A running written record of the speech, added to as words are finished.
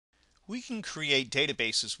We can create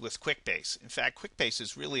databases with QuickBase. In fact, QuickBase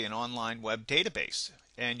is really an online web database,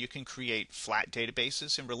 and you can create flat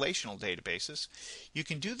databases and relational databases. You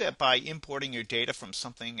can do that by importing your data from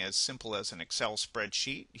something as simple as an Excel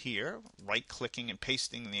spreadsheet here, right-clicking and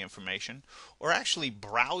pasting the information, or actually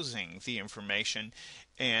browsing the information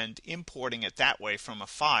and importing it that way from a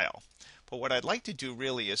file. But what I'd like to do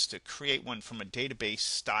really is to create one from a database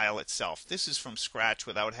style itself. This is from scratch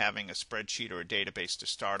without having a spreadsheet or a database to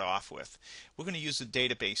start off with. We're going to use the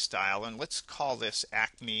database style, and let's call this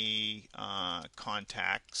Acme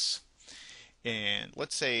Contacts. And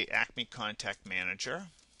let's say Acme Contact Manager.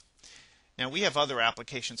 Now we have other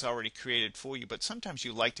applications already created for you, but sometimes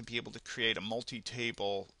you like to be able to create a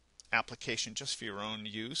multi-table application just for your own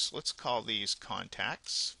use. Let's call these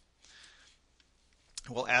Contacts.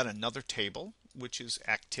 We'll add another table, which is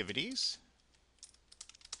activities.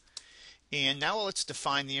 And now let's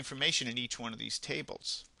define the information in each one of these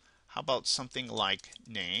tables. How about something like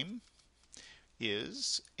name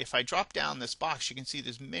is, if I drop down this box, you can see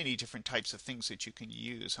there's many different types of things that you can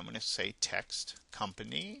use. I'm going to say text.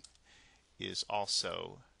 Company is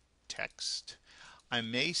also text. I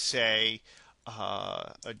may say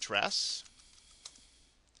address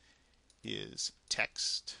is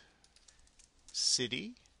text.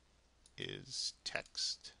 City is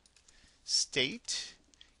text. State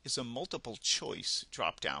is a multiple choice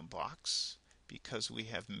drop down box because we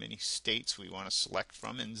have many states we want to select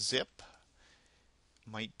from, and zip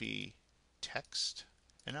might be text.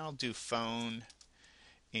 And I'll do phone,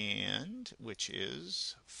 and which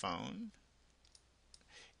is phone,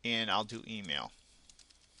 and I'll do email.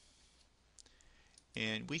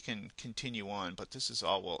 And we can continue on, but this is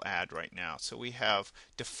all we'll add right now. So we have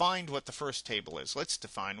defined what the first table is. Let's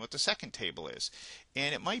define what the second table is.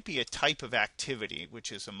 And it might be a type of activity, which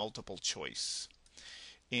is a multiple choice.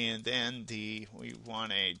 And then we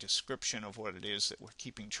want a description of what it is that we're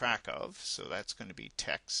keeping track of. So that's going to be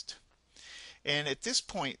text. And at this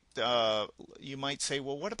point, you might say,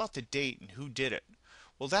 well, what about the date and who did it?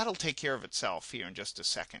 Well, that'll take care of itself here in just a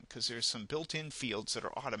second because there's some built-in fields that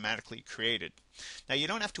are automatically created. Now, you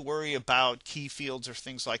don't have to worry about key fields or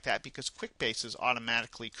things like that because QuickBase is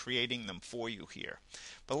automatically creating them for you here.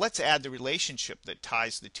 But let's add the relationship that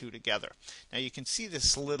ties the two together. Now, you can see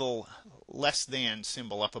this little less than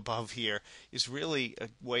symbol up above here is really a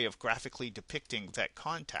way of graphically depicting that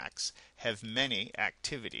contacts have many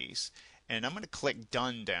activities. And I'm going to click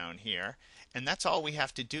Done down here, and that's all we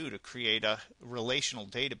have to do to create a relational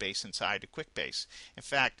database inside of QuickBase. In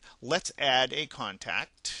fact, let's add a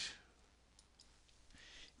contact,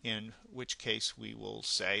 in which case we will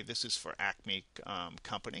say this is for Acme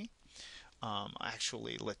Company.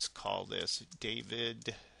 Actually, let's call this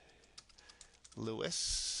David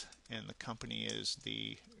Lewis, and the company is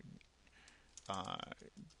the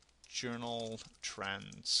Journal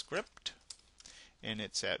Transcript. And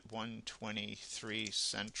it's at 123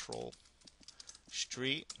 Central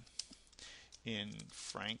Street in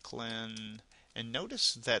Franklin. And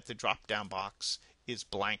notice that the drop-down box is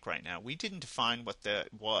blank right now. We didn't define what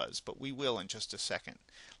that was, but we will in just a second.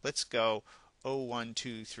 Let's go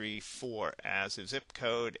 01234 as a zip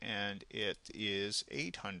code, and it is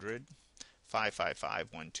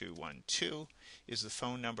 800-555-1212 is the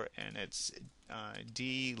phone number, and it's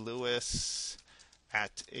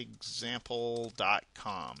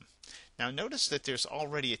dlewis@example.com. Now notice that there's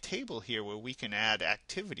already a table here where we can add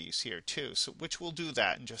activities here too, so which we'll do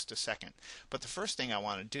that in just a second. But the first thing I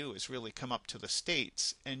want to do is really come up to the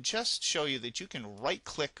states and just show you that you can right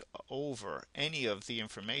click over any of the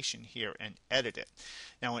information here and edit it.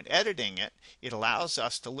 Now in editing it, it allows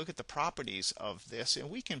us to look at the properties of this, and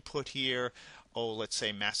we can put here, let's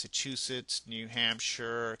say Massachusetts, New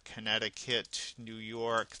Hampshire, Connecticut, New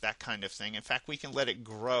York, that kind of thing. In fact, we can let it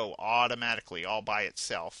grow automatically all by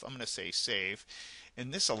itself. I'm going to say save,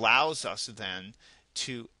 and this allows us then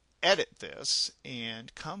to edit this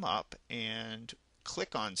and come up and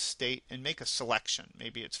click on state and make a selection.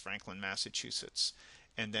 Maybe it's Franklin, Massachusetts,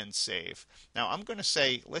 and then save. Now I'm going to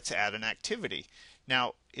say let's add an activity.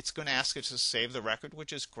 Now it's going to ask us to save the record,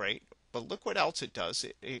 which is great. But look what else it does.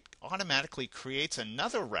 It automatically creates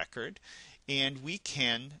another record, and we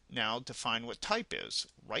can now define what type is.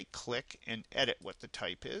 Right click and edit what the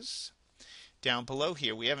type is. Down below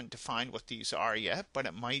here, we haven't defined what these are yet, but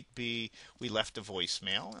it might be we left a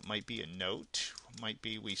voicemail, it might be a note, it might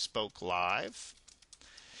be we spoke live,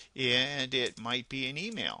 and it might be an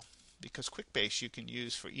email, because QuickBase you can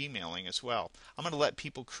use for emailing as well. I'm going to let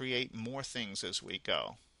people create more things as we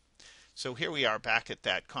go. So here we are back at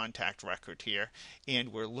that contact record here,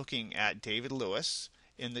 and we're looking at David Lewis,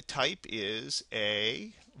 and the type is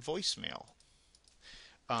a voicemail.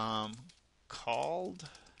 called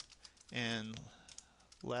and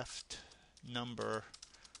left number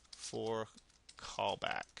for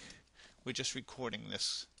callback. We're just recording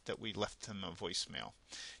this, that we left him a voicemail.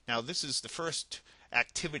 Now this is the first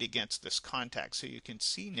activity against this contact, so you can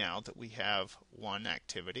see now that we have one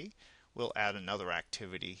activity. We'll add another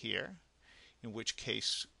activity here, in which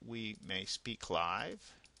case we may speak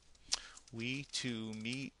live. We to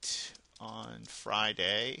meet on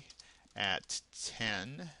Friday at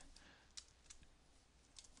 10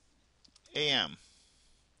 a.m.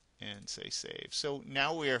 and say save. So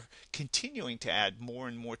now we're continuing to add more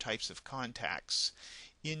and more types of contacts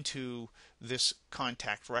into this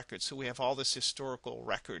contact record. So we have all this historical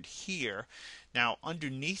record here. Now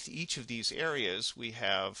underneath each of these areas we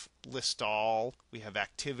have list all, we have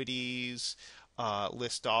activities,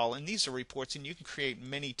 list all, and these are reports, and you can create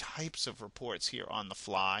many types of reports here on the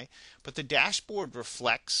fly. But the dashboard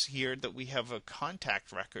reflects here that we have a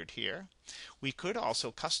contact record here. We could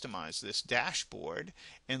also customize this dashboard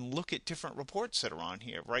and look at different reports that are on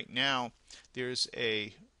here. Right now there's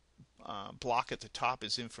a block at the top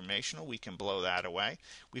is informational. We can blow that away.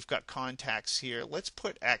 We've got contacts here. Let's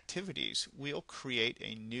put activities. We'll create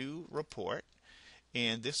a new report,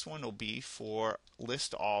 and this one will be for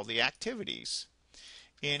list all the activities.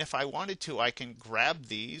 And if I wanted to, I can grab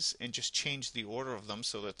these and just change the order of them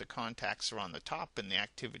so that the contacts are on the top and the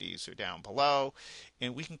activities are down below.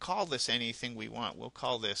 And we can call this anything we want. We'll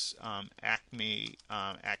call this Acme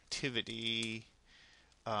Activity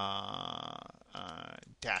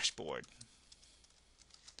Dashboard.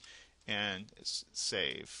 And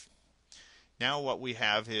save. Now what we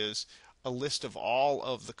have is a list of all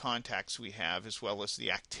of the contacts we have, as well as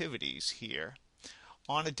the activities here,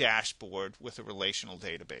 on a dashboard with a relational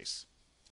database.